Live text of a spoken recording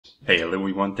Hey, hello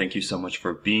everyone, thank you so much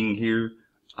for being here.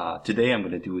 Today I'm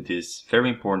going to do this very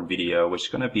important video, which is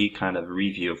going to be kind of a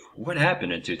review of what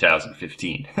happened in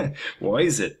 2015. Why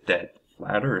is it that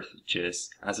Flat Earth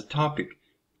just, as a topic,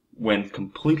 went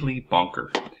completely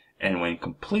bonker and went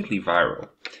completely viral?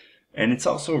 And it's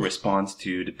also a response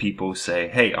to the people who say,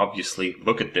 hey, obviously,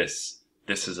 look at this.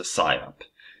 This is a psyop.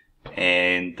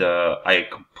 And I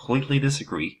completely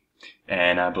disagree.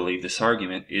 And I believe this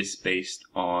argument is based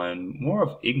on more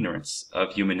of ignorance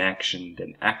of human action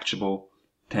than actual,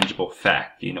 tangible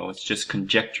fact. You know, it's just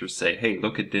conjecture. Say, hey,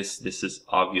 look at this. This is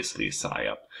obviously a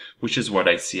psyop, which is what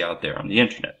I see out there on the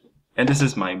internet. And this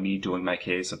is me doing my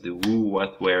case of the who,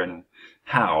 what, where, and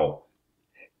how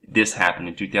this happened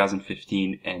in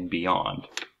 2015 and beyond.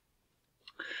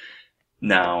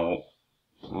 Now,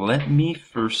 let me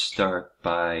first start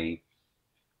by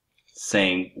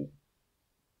saying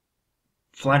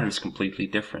Flat Earth is completely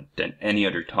different than any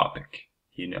other topic.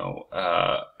 You know,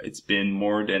 it's been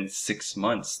more than 6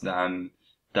 months that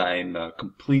I'm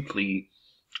completely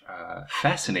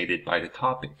fascinated by the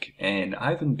topic, and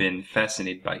I haven't been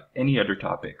fascinated by any other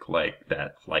topic like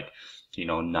that, like, you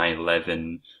know,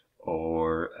 9/11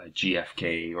 or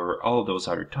GFK or all of those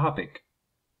other topics,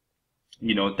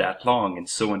 you know, that long and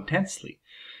so intensely.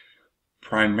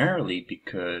 Primarily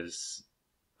because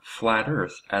Flat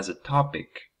Earth as a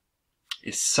topic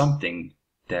is something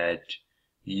that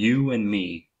you and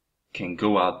me can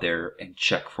go out there and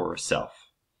check for ourselves.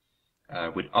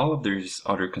 With all of these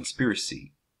other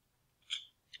conspiracy,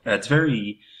 it's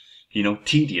very, you know,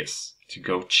 tedious to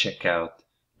go check out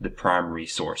the primary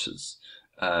sources.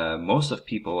 Most of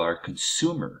people are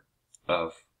consumer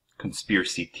of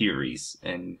conspiracy theories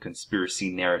and conspiracy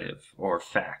narrative or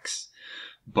facts,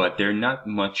 but they're not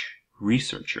much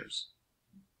researchers.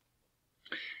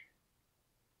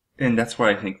 And that's what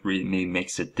I think really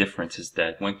makes a difference, is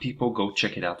that when people go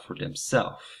check it out for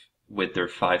themselves with their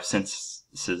 5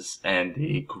 senses and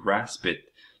they grasp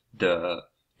it, the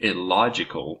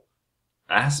illogical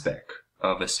aspect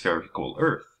of a spherical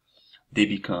Earth, they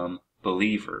become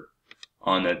believer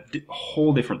on a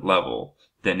whole different level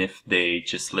than if they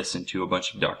just listen to a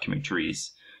bunch of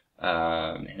documentaries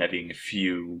and having a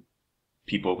few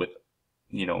people with,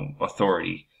 you know,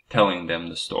 authority telling them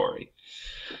the story.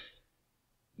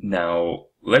 Now,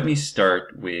 let me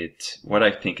start with what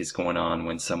I think is going on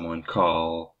when someone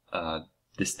call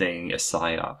this thing a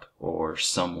psyop or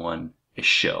someone a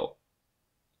shill.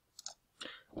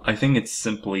 I think it's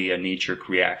simply a knee-jerk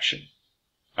reaction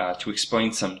to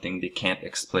explain something they can't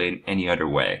explain any other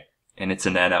way. And it's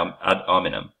an ad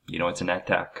hominem. You know, it's an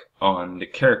attack on the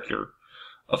character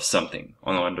of something,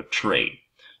 on the trait.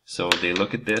 So they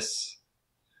look at this,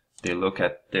 they look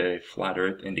at the Flat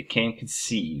Earth, and they can't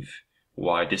conceive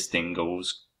why this thing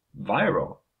goes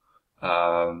viral.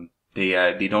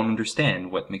 They don't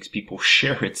understand what makes people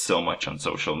share it so much on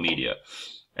social media,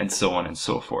 and so on and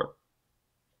so forth.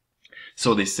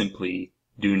 So they simply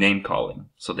do name calling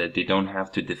so that they don't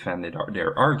have to defend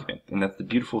their argument. And that's the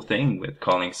beautiful thing with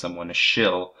calling someone a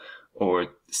shill or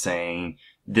saying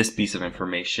this piece of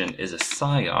information is a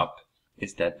psyop,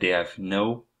 is that they have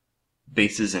no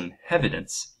basis in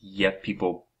evidence, yet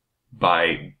people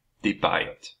buy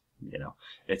it. You know,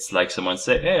 it's like someone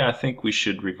say, hey, I think we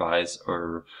should revise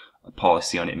our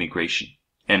policy on immigration.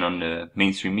 And on the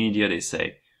mainstream media, they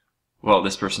say, well,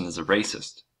 this person is a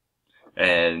racist.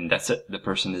 And that's it. The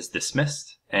person is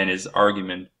dismissed and his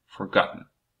argument forgotten.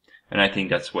 And I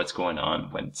think that's what's going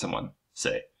on when someone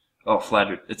say, oh, Flat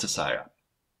Earth, it's a psyop.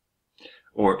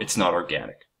 Or it's not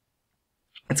organic.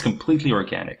 It's completely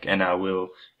organic. And I will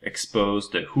expose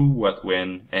the who, what,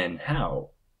 when, and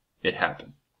how it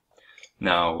happened.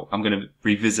 Now, I'm going to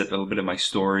revisit a little bit of my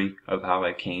story of how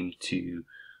I came to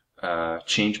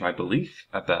change my belief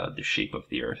about the shape of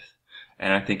the Earth.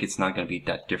 And I think it's not going to be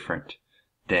that different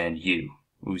than you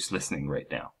who's listening right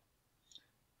now.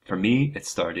 For me, it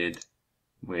started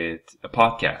with a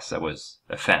podcast I was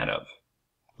a fan of,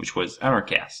 which was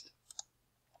Anarchast.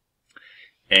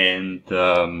 And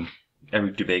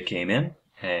every debate came in,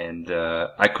 and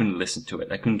I couldn't listen to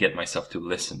it. I couldn't get myself to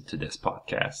listen to this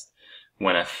podcast.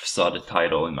 When I saw the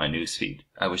title in my newsfeed,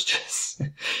 I was just,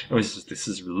 this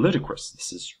is ludicrous.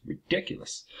 This is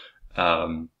ridiculous.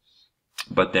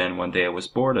 But then one day I was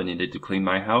bored. I needed to clean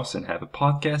my house and have a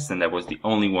podcast, and that was the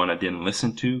only one I didn't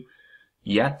listen to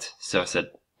yet. So I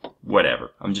said,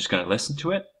 whatever, I'm just going to listen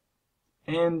to it.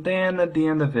 And then at the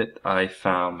end of it, I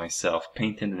found myself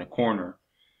painted in a corner,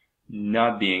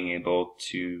 not being able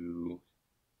to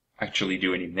actually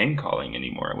do any name calling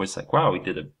anymore. I was like, wow, we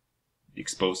did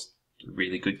exposed a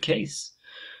really good case.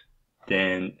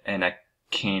 And I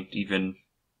can't even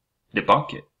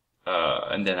debunk it.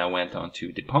 and then I went on to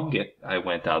debunk it. I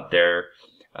went out there,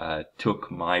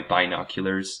 took my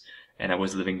binoculars, and I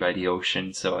was living by the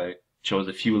ocean, so I chose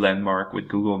a few landmarks with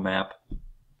Google Map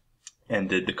and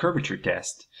did the curvature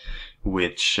test,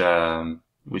 which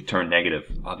would turn negative,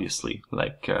 obviously,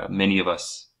 like many of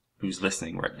us who's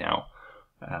listening right now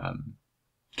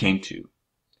came to.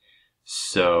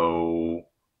 So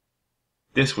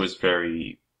this was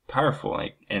very powerful,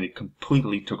 and it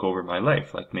completely took over my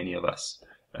life, like many of us.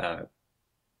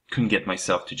 Couldn't get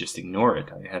myself to just ignore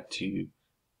it. I had to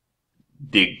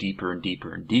dig deeper and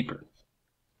deeper and deeper.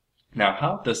 Now,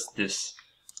 how does this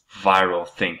viral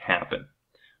thing happen?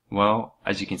 Well,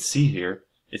 as you can see here,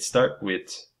 it starts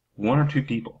with one or two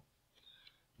people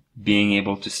being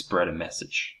able to spread a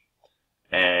message.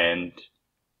 And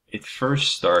it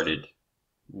first started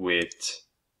with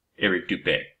Eric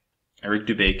Dubé. Eric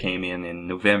Dubé came in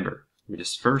November with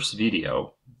his first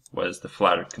video was the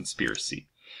Flat Earth Conspiracy.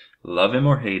 Love him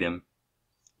or hate him,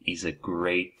 he's a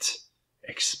great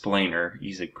explainer.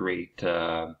 He's a great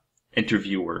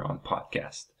interviewer on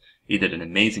podcast. He did an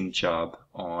amazing job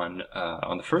on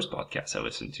the first podcast I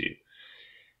listened to.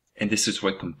 And this is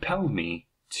what compelled me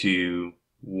to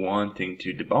wanting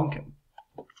to debunk him.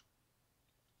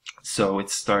 So it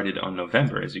started on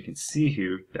November. As you can see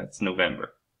here, that's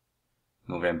November.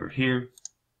 November here,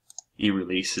 he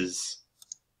releases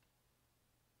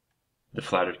the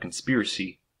Flat Earth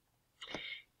Conspiracy,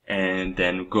 and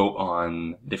then go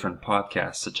on different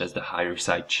podcasts such as the Higher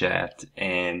Side Chat,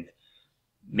 and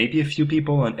maybe a few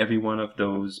people on every one of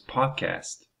those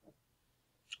podcasts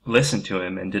listened to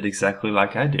him and did exactly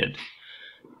like I did.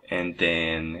 And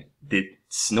then it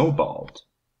snowballed.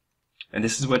 And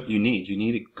this is what you need. You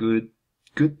need a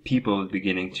good people at the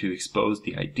beginning to expose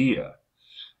the idea.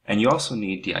 And you also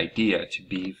need the idea to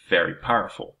be very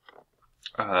powerful.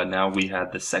 Now we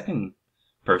had the second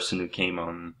person who came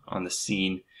on the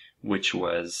scene, which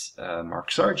was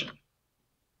Mark Sargent.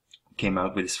 Came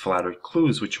out with his Flat Earth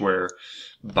Clues, which were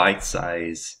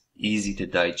bite-sized,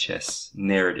 easy-to-digest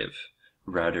narrative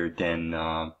rather than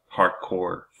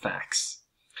hardcore facts,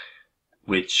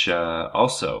 which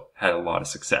also had a lot of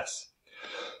success.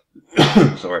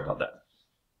 Sorry about that.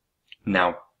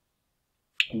 Now,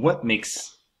 what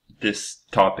makes this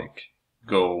topic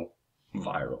go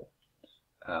viral?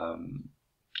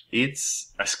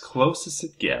 It's as close as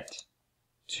it gets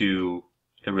to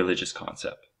a religious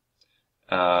concept.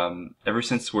 Ever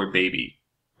since we're baby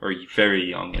or very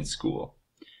young in school,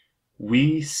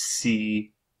 we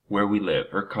see where we live,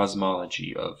 our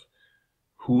cosmology of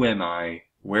who am I,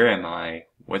 where am I,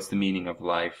 what's the meaning of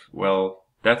life. Well,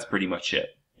 that's pretty much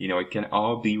it. You know, it can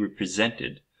all be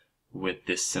represented with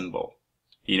this symbol.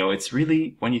 You know, it's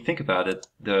really, when you think about it,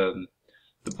 the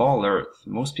ball Earth,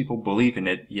 most people believe in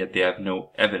it, yet they have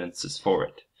no evidences for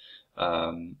it.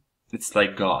 It's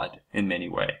like God in many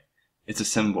ways. It's a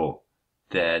symbol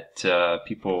that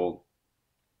people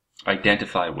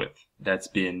identify with, that's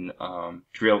been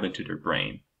drilled into their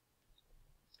brain.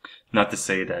 Not to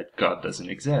say that God doesn't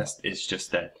exist, it's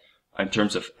just that in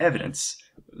terms of evidence,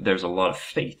 there's a lot of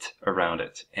faith around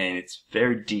it, and it's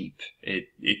very deep. It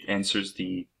answers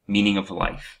the meaning of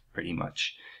life, pretty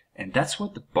much. And that's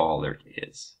what the ball Earth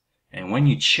is. And when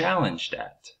you challenge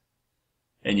that,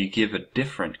 and you give a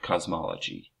different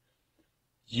cosmology,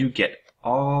 you get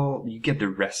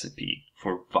the recipe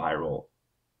for viral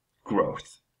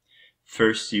growth.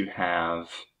 First, you have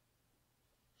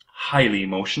highly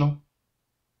emotional.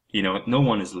 You know, no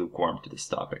one is lukewarm to this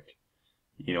topic.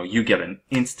 You know, you get an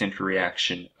instant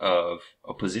reaction of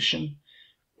opposition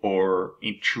or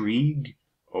intrigue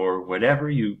or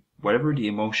whatever the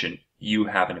emotion, you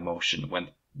have an emotion when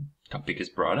the topic is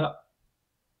brought up.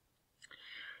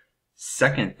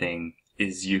 Second thing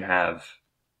is you have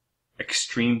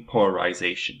extreme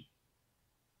polarization.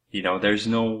 You know, there's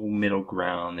no middle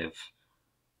ground of,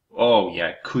 oh yeah,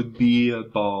 it could be a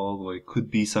ball or it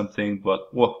could be something,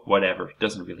 but well, whatever, it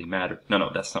doesn't really matter. No,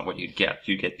 that's not what you get.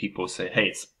 You get people say, hey,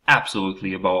 it's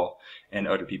absolutely a ball, and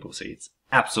other people say it's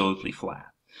absolutely flat.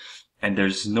 And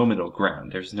there's no middle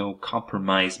ground. There's no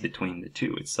compromise between the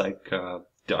two. It's like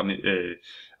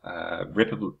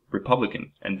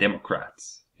Republican and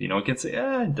Democrats. You know, it can say,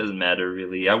 it doesn't matter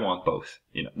really. I want both.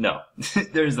 You know, no,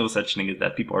 there's no such thing as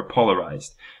that. People are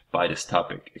polarized by this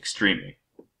topic extremely.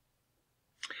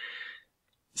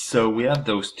 So we have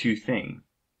those two things,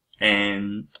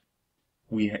 and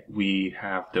we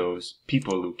have those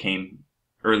people who came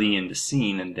early in the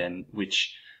scene, and then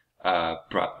which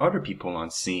brought other people on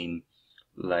scene,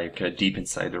 like Deep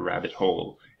Inside the Rabbit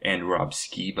Hole and Rob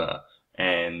Skiba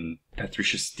and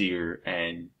Patricia Steer,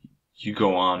 and you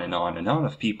go on and on and on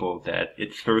of people that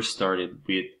it first started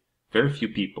with very few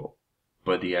people,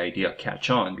 but the idea catch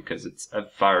on because it's a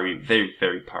very, very,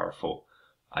 very powerful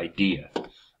idea.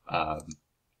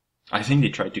 I think they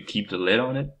tried to keep the lid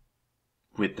on it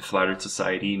with the Flat Earth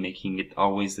Society, making it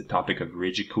always the topic of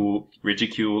ridicule,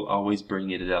 always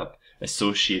bringing it up,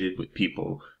 associated with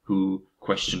people who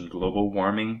question global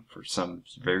warming for some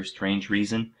very strange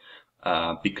reason,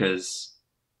 because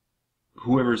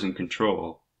whoever's in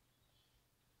control,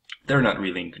 they're not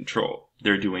really in control.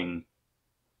 They're doing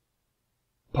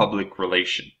public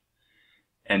relation.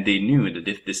 And they knew that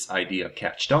if this idea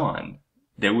catched on,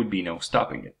 there would be no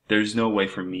stopping it. There's no way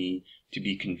for me to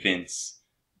be convinced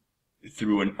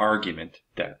through an argument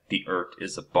that the Earth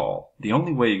is a ball. The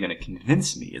only way you're going to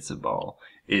convince me it's a ball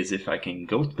is if I can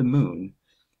go to the moon,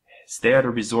 stay at a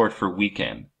resort for a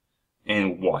weekend,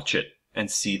 and watch it and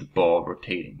see the ball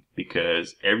rotating.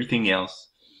 Because everything else,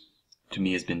 to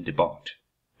me, has been debunked.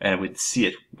 And I would see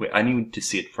it. I need to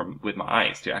see it with my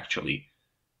eyes to actually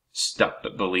stop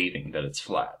believing that it's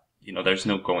flat. There's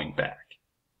no going back.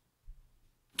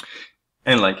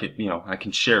 And I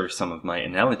can share some of my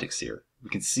analytics here. We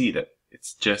can see that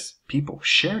it's just people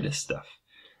share this stuff.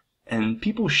 And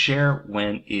people share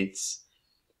when it's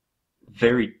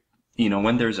very,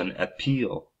 when there's an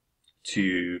appeal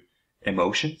to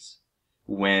emotions,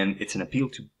 when it's an appeal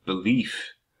to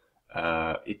belief,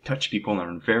 it touches people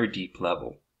on a very deep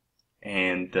level.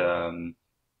 And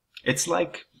it's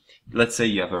like, let's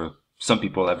say some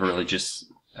people have religious,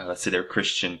 let's say they're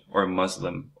Christian or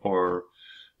Muslim or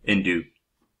Hindu.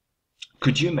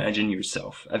 Could you imagine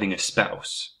yourself having a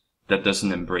spouse that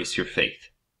doesn't embrace your faith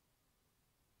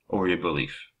or your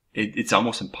belief? It's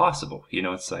almost impossible.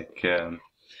 It's like, I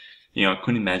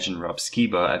couldn't imagine Rob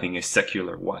Skiba having a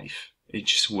secular wife. It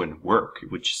just wouldn't work.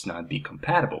 It would just not be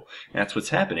compatible. And that's what's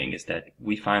happening, is that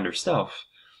we find ourselves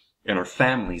in our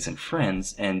families and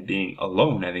friends and being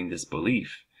alone, having this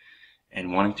belief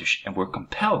and wanting to, and we're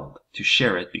compelled to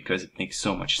share it because it makes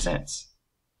so much sense.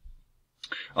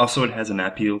 Also, it has an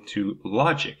appeal to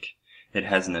logic. It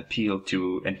has an appeal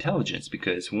to intelligence,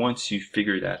 because once you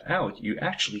figure that out, you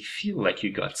actually feel like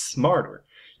you got smarter.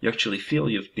 You actually feel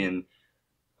you've been,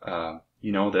 the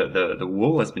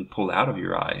wool has been pulled out of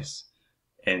your eyes,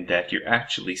 and that you're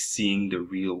actually seeing the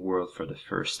real world for the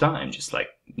first time, just like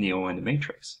Neo in the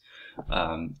Matrix.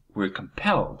 We're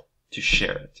compelled to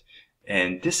share it.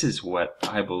 And this is what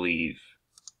I believe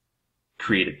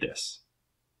created this.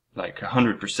 Like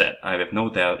 100%. I have no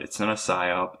doubt it's not a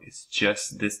psyop. It's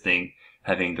just this thing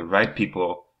having the right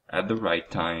people at the right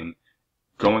time,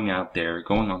 going out there,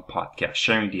 going on podcasts,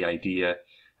 sharing the idea,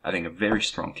 having a very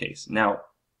strong case. Now,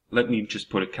 let me just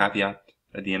put a caveat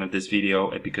at the end of this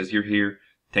video, because you're here.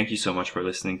 Thank you so much for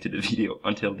listening to the video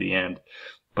until the end.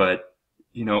 But,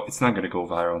 it's not going to go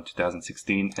viral in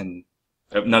 2016. And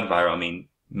not viral, I mean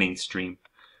mainstream.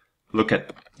 Look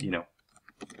at,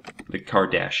 the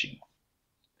Kardashian.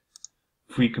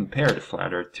 If we compare the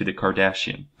Flat Earth to the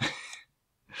Kardashian,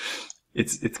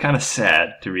 it's kind of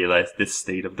sad to realize this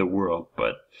state of the world,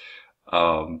 but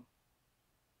the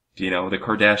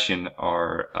Kardashian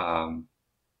are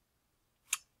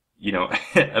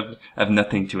have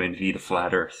nothing to envy the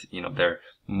Flat Earth. They're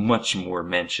much more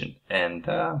mentioned, and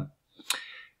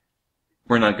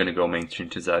we're not going to go mainstream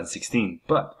 2016,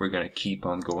 but we're going to keep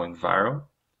on going viral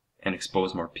and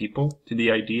expose more people to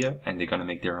the idea, and they're going to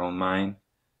make their own mind.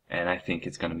 And I think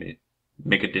it's going to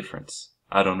make a difference.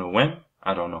 I don't know when.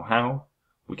 I don't know how.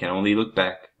 We can only look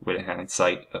back with a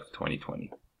hindsight of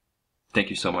 2020. Thank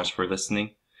you so much for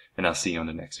listening, and I'll see you on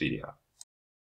the next video.